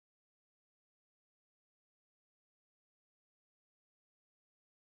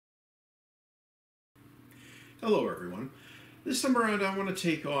Hello everyone. This time around I want to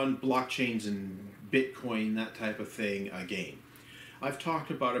take on blockchains and Bitcoin, that type of thing, again. I've talked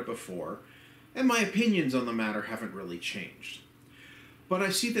about it before, and my opinions on the matter haven't really changed. But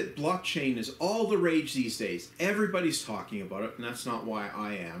I see that blockchain is all the rage these days. Everybody's talking about it, and that's not why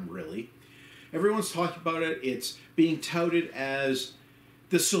I am, really. Everyone's talking about it. It's being touted as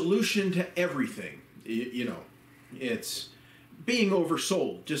the solution to everything. You know, it's being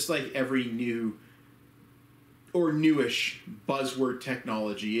oversold, just like every new or newish buzzword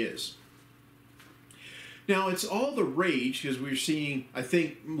technology is. Now, it's all the rage because we're seeing, I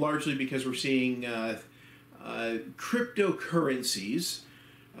think, largely because we're seeing cryptocurrencies.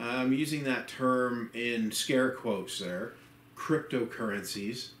 I'm using that term in scare quotes there.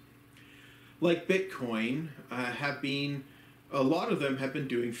 Cryptocurrencies, like Bitcoin, a lot of them have been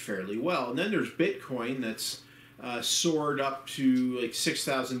doing fairly well. And then there's Bitcoin that's soared up to like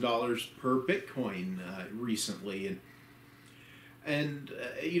 $6,000 per Bitcoin recently, and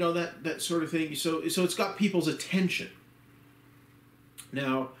you know, that sort of thing. So it's got people's attention.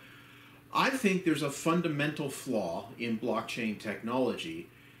 Now, I think there's a fundamental flaw in blockchain technology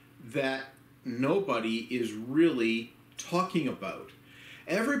that nobody is really talking about.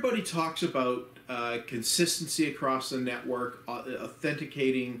 Everybody talks about consistency across the network,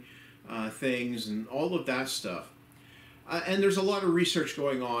 authenticating things, and all of that stuff. And there's a lot of research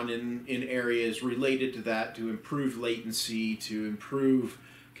going on in areas related to that, to improve latency, to improve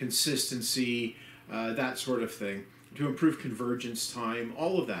consistency, that sort of thing, to improve convergence time,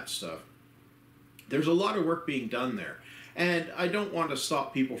 all of that stuff. There's a lot of work being done there. And I don't want to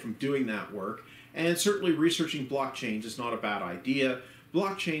stop people from doing that work. And certainly researching blockchains is not a bad idea.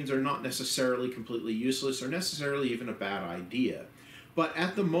 Blockchains are not necessarily completely useless or necessarily even a bad idea. But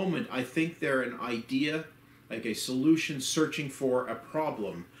at the moment, I think they're an idea, like a solution searching for a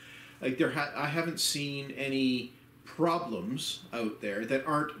problem. Like I haven't seen any problems out there that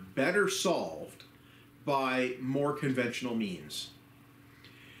aren't better solved by more conventional means.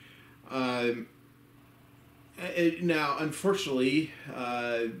 Now, unfortunately,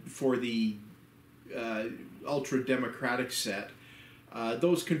 for the ultra-democratic set,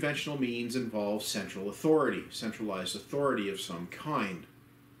 those conventional means involve centralized authority of some kind.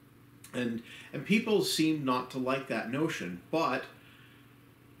 And people seem not to like that notion, but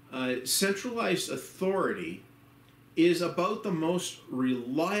centralized authority is about the most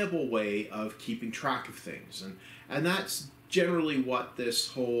reliable way of keeping track of things. And that's generally what this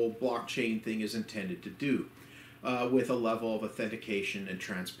whole blockchain thing is intended to do, with a level of authentication and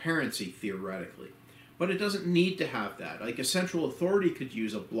transparency, theoretically. But it doesn't need to have that. Like, a central authority could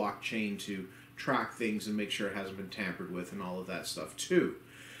use a blockchain to track things and make sure it hasn't been tampered with and all of that stuff too.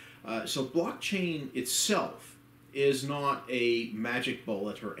 So blockchain itself is not a magic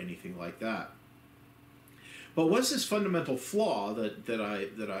bullet or anything like that. But what's this fundamental flaw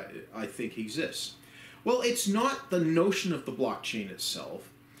that I think exists? Well, it's not the notion of the blockchain itself.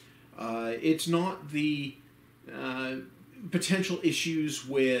 It's not the potential issues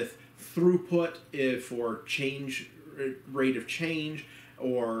with throughput for rate of change,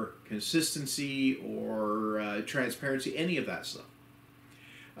 or consistency, or transparency, any of that stuff.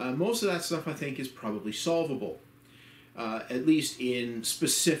 Most of that stuff, I think, is probably solvable, at least in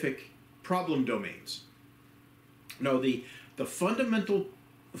specific problem domains. No, the fundamental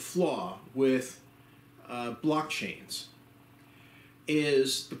flaw with blockchains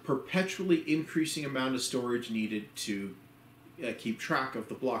is the perpetually increasing amount of storage needed to keep track of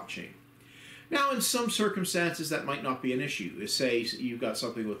the blockchain. Now, in some circumstances, that might not be an issue. Say you've got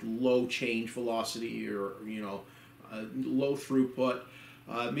something with low change velocity, or low throughput,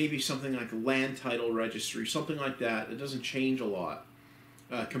 maybe something like a land title registry, something like that. It doesn't change a lot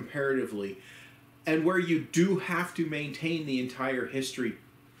comparatively, and where you do have to maintain the entire history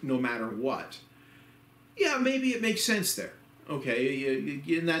no matter what. Yeah, maybe it makes sense there. Okay,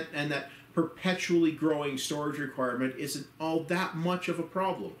 and that perpetually growing storage requirement isn't all that much of a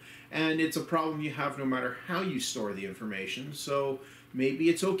problem. And it's a problem you have no matter how you store the information, so maybe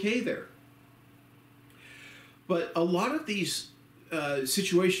it's okay there. But a lot of these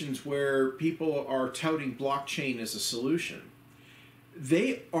situations where people are touting blockchain as a solution,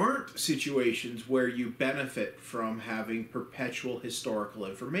 they aren't situations where you benefit from having perpetual historical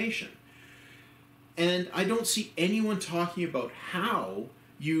information. And I don't see anyone talking about how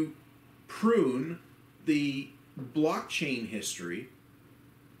you prune the blockchain history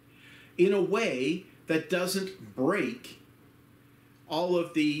in a way that doesn't break all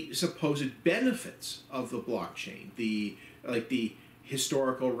of the supposed benefits of the blockchain, the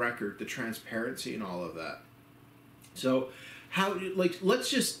historical record, the transparency, and all of that. So how, like, let's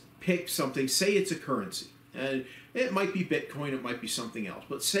just pick something, say it's a currency. And it might be Bitcoin, it might be something else.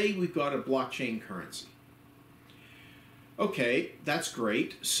 But say we've got a blockchain currency. Okay, that's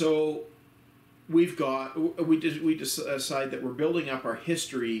great. So we decide that we're building up our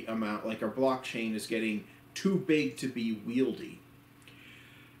history amount, like our blockchain is getting too big to be wieldy.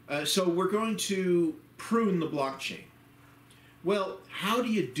 So we're going to prune the blockchain. Well, how do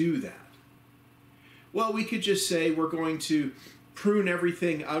you do that? Well, we could just say we're going to prune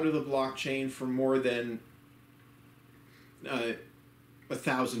everything out of the blockchain for more than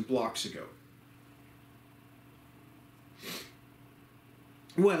 1,000 blocks ago.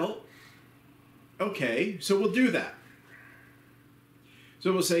 Well, okay, so we'll do that.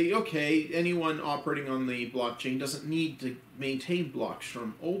 So we'll say, okay, anyone operating on the blockchain doesn't need to maintain blocks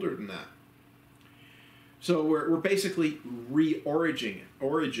from older than that. So we're basically origining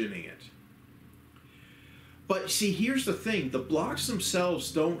it. But see, here's the thing. The blocks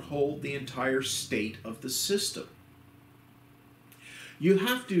themselves don't hold the entire state of the system. You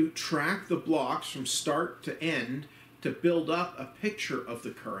have to track the blocks from start to end to build up a picture of the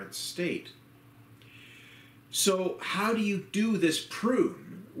current state. So how do you do this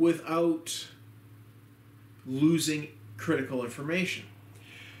prune without losing critical information?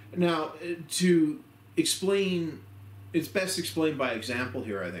 Now, to explain, it's best explained by example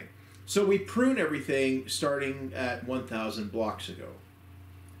here, I think. So we prune everything starting at 1,000 blocks ago.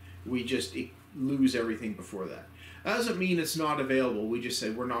 We just lose everything before that. That doesn't mean it's not available. We just say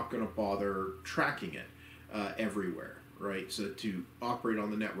we're not going to bother tracking it everywhere, right? So to operate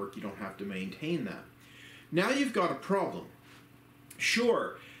on the network, you don't have to maintain that. Now you've got a problem.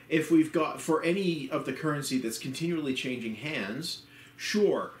 Sure, if we've got, for any of the currency that's continually changing hands,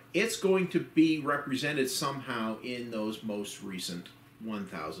 sure, it's going to be represented somehow in those most recent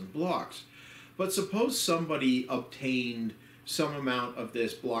 1,000 blocks. But suppose somebody obtained some amount of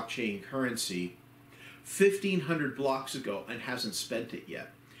this blockchain currency 1,500 blocks ago and hasn't spent it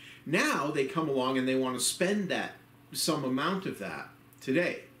yet. Now they come along and they want to spend that, some amount of that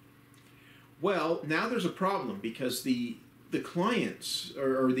today. Well, now there's a problem because the clients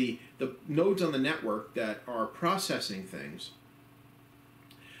or the nodes on the network that are processing things,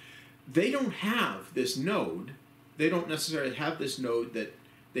 they don't have this node. They don't necessarily have this node that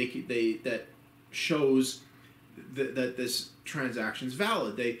that shows that this transaction is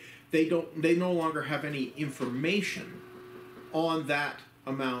valid. They no longer have any information on that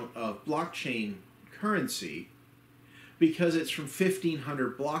amount of blockchain currency because it's from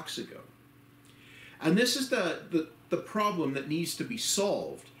 1,500 blocks ago. And this is the problem that needs to be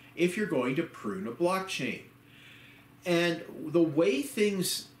solved if you're going to prune a blockchain. And the way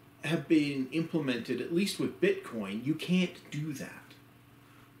things have been implemented, at least with Bitcoin, you can't do that.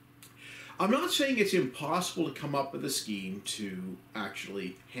 I'm not saying it's impossible to come up with a scheme to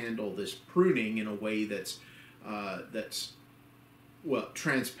actually handle this pruning in a way that's well,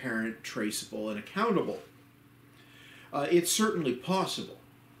 transparent, traceable, and accountable. It's certainly possible.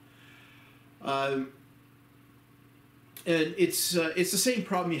 And it's the same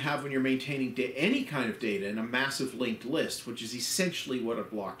problem you have when you're maintaining any kind of data in a massive linked list, which is essentially what a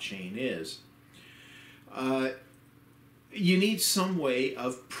blockchain is. You need some way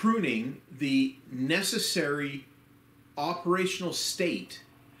of pruning the necessary operational state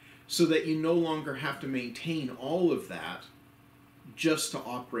so that you no longer have to maintain all of that just to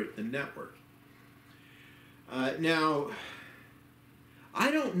operate the network. Now,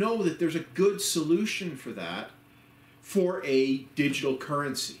 I don't know that there's a good solution for that for a digital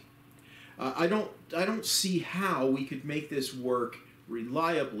currency. I don't see how we could make this work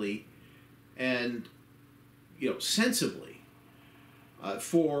reliably and sensibly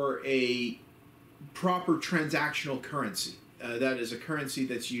for a proper transactional currency. That is a currency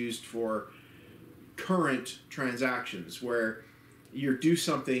that's used for current transactions where you do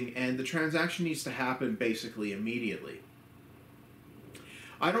something and the transaction needs to happen basically immediately.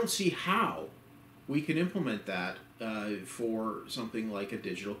 I don't see how we can implement that for something like a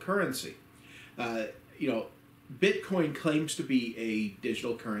digital currency. Bitcoin claims to be a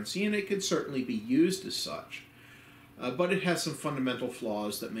digital currency, and it can certainly be used as such. But it has some fundamental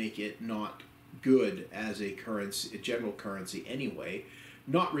flaws that make it not good as a currency, a general currency anyway,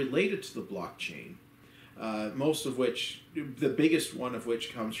 not related to the blockchain. Most of which, the biggest one of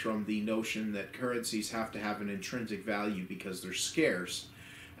which comes from the notion that currencies have to have an intrinsic value because they're scarce.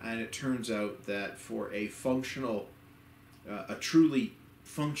 And it turns out that for a functional, a truly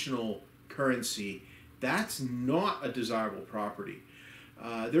functional currency, that's not a desirable property.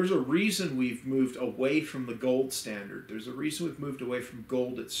 There's a reason we've moved away from the gold standard. There's a reason we've moved away from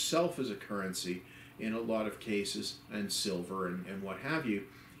gold itself as a currency in a lot of cases, and silver and what have you.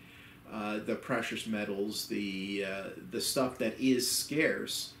 the precious metals, the stuff that is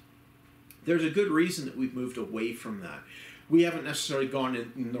scarce, there's a good reason that we've moved away from that. We haven't necessarily gone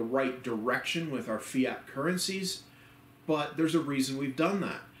in the right direction with our fiat currencies, but there's a reason we've done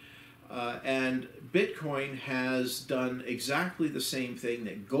that. And Bitcoin has done exactly the same thing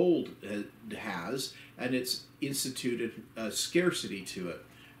that gold has, and it's instituted a scarcity to it.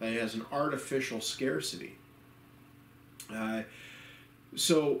 It has an artificial scarcity.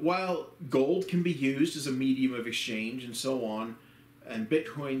 So while gold can be used as a medium of exchange and so on, and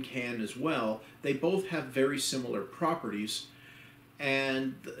Bitcoin can as well, they both have very similar properties.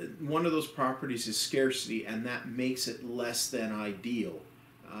 And one of those properties is scarcity, and that makes it less than ideal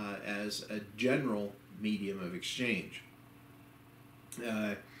as a general medium of exchange.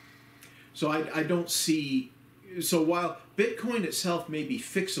 So I don't see... So while Bitcoin itself may be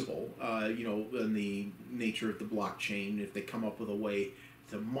fixable, you know, in the nature of the blockchain, if they come up with a way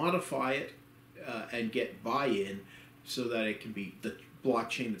to modify it and get buy-in so that it can be, the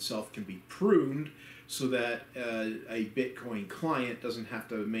blockchain itself can be pruned so that a Bitcoin client doesn't have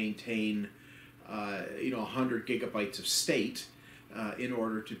to maintain, you know, 100 gigabytes of state in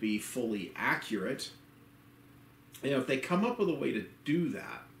order to be fully accurate. You know, if they come up with a way to do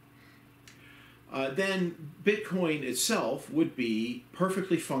that, then Bitcoin itself would be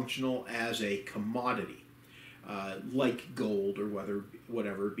perfectly functional as a commodity, like gold or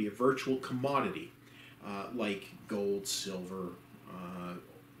whatever, be a virtual commodity, like gold, silver,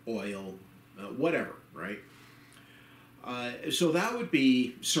 oil, whatever, right? So that would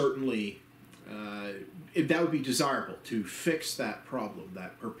be certainly, that would be desirable to fix that problem,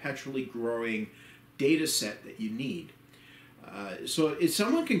 that perpetually growing data set that you need. So if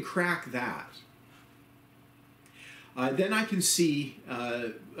someone can crack that, then I can see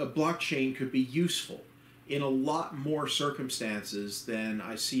a blockchain could be useful in a lot more circumstances than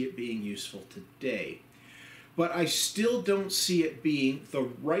I see it being useful today. But I still don't see it being the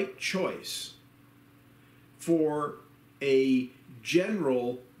right choice for a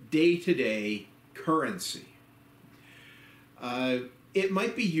general day-to-day currency. It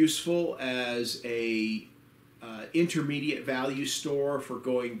might be useful as a intermediate value store for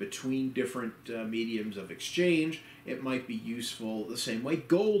going between different mediums of exchange. It might be useful the same way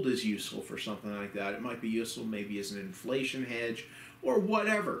gold is useful for something like that. It might be useful maybe as an inflation hedge or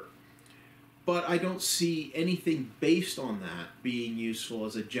whatever. But I don't see anything based on that being useful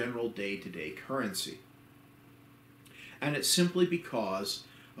as a general day-to-day currency. And it's simply because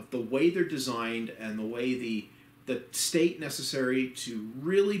of the way they're designed and the way the state necessary to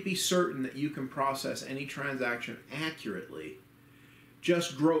really be certain that you can process any transaction accurately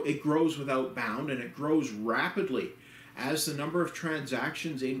it grows without bound, and it grows rapidly. As the number of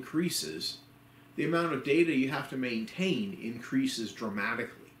transactions increases, the amount of data you have to maintain increases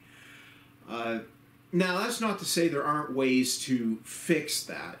dramatically. Now, that's not to say there aren't ways to fix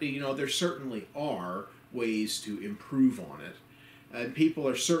that. You know, there certainly are ways to improve on it, and people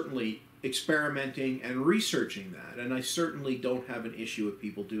are certainly experimenting and researching that, and I certainly don't have an issue with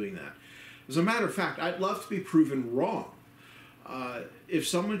people doing that. As a matter of fact, I'd love to be proven wrong. If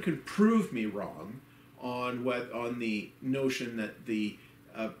someone can prove me wrong on the notion that the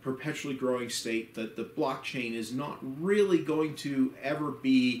perpetually growing state, that the blockchain is not really going to ever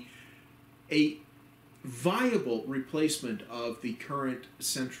be a viable replacement of the current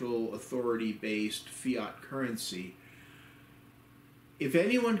central authority-based fiat currency, if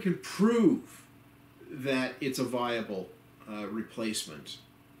anyone can prove that it's a viable replacement,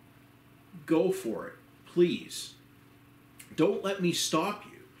 go for it, please. Don't let me stop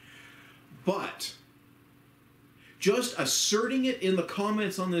you. But just asserting it in the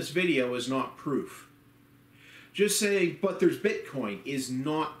comments on this video is not proof. Just saying, but there's Bitcoin, is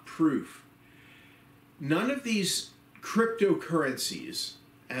not proof. None of these cryptocurrencies,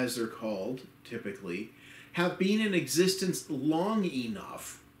 as they're called typically, have been in existence long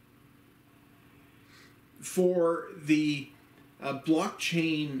enough for the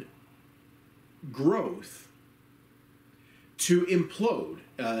blockchain growth to implode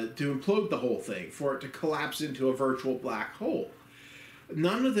the whole thing, for it to collapse into a virtual black hole.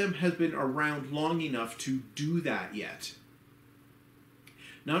 None of them have been around long enough to do that yet.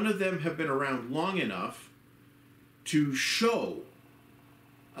 None of them have been around long enough to show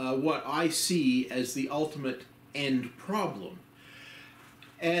what I see as the ultimate end problem.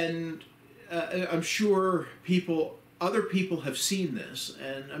 And I'm sure other people have seen this,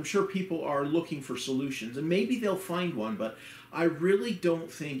 and I'm sure people are looking for solutions, and maybe they'll find one, but I really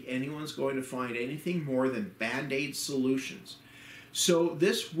don't think anyone's going to find anything more than Band-Aid solutions. So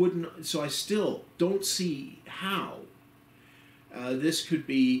I still don't see how this could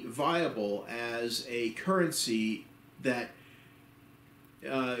be viable as a currency that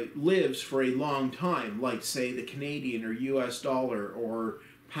lives for a long time, like, say, the Canadian or US dollar or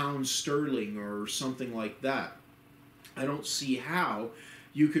pound sterling or something like that. I don't see how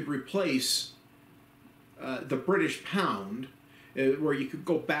you could replace the British pound, where you could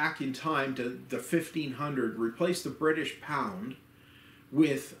go back in time to the 1500, replace the British pound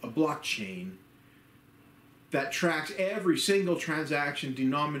with a blockchain that tracks every single transaction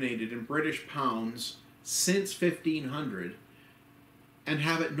denominated in British pounds since 1500 and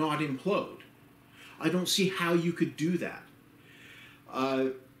have it not implode. I don't see how you could do that.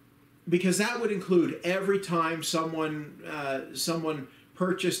 Because that would include every time someone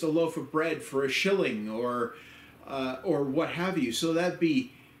purchased a loaf of bread for a shilling or what have you. So that'd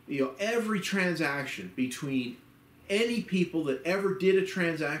be, every transaction between any people that ever did a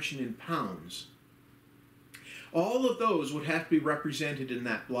transaction in pounds. All of those would have to be represented in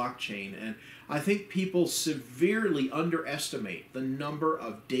that blockchain, and I think people severely underestimate the number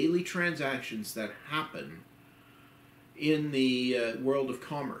of daily transactions that happen in the world of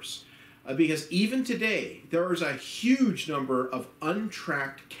commerce. Because even today, there is a huge number of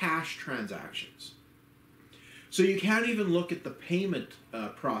untracked cash transactions. So you can't even look at the payment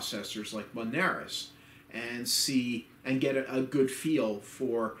processors like Moneris and get a good feel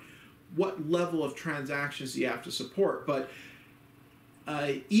for what level of transactions you have to support. But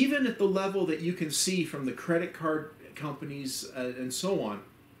even at the level that you can see from the credit card companies and so on,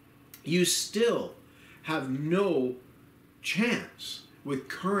 you still have no chance with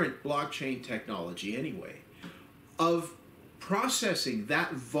current blockchain technology anyway of processing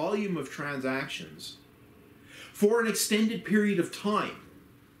that volume of transactions for an extended period of time.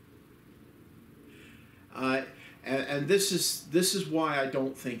 And this is why I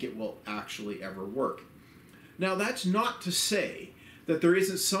don't think it will actually ever work. Now, that's not to say that there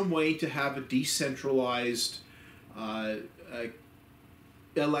isn't some way to have a decentralized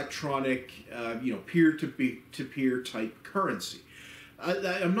electronic, peer-to-peer type currency.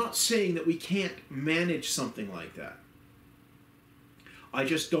 I'm not saying that we can't manage something like that. I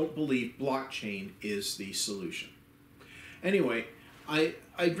just don't believe blockchain is the solution. Anyway, I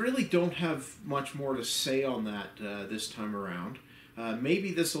really don't have much more to say on that this time around.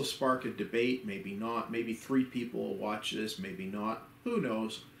 Maybe this will spark a debate, maybe not. Maybe 3 people will watch this, maybe not. Who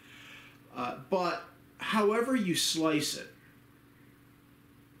knows? But however you slice it,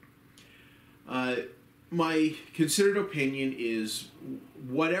 my considered opinion is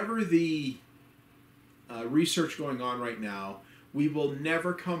whatever the research going on right now, we will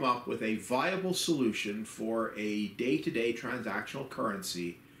never come up with a viable solution for a day-to-day transactional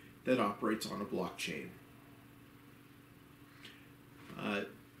currency that operates on a blockchain.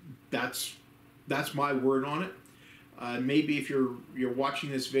 That's my word on it. Maybe if you're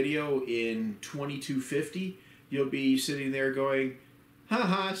watching this video in 2250, you'll be sitting there going,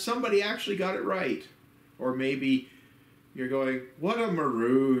 haha, somebody actually got it right. Or maybe you're going, what a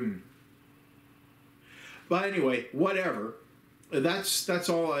maroon. But anyway, whatever. That's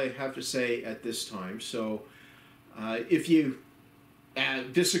all I have to say at this time. So if you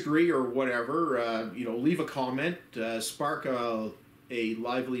disagree or whatever, leave a comment, spark a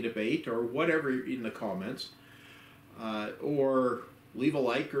lively debate or whatever in the comments, or leave a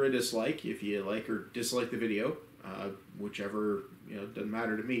like or a dislike if you like or dislike the video, whichever, doesn't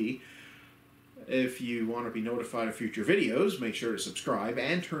matter to me. If you want to be notified of future videos, make sure to subscribe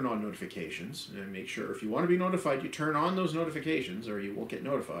and turn on notifications. And make sure if you want to be notified, you turn on those notifications or you won't get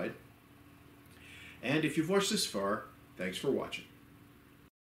notified. And if you've watched this far, thanks for watching.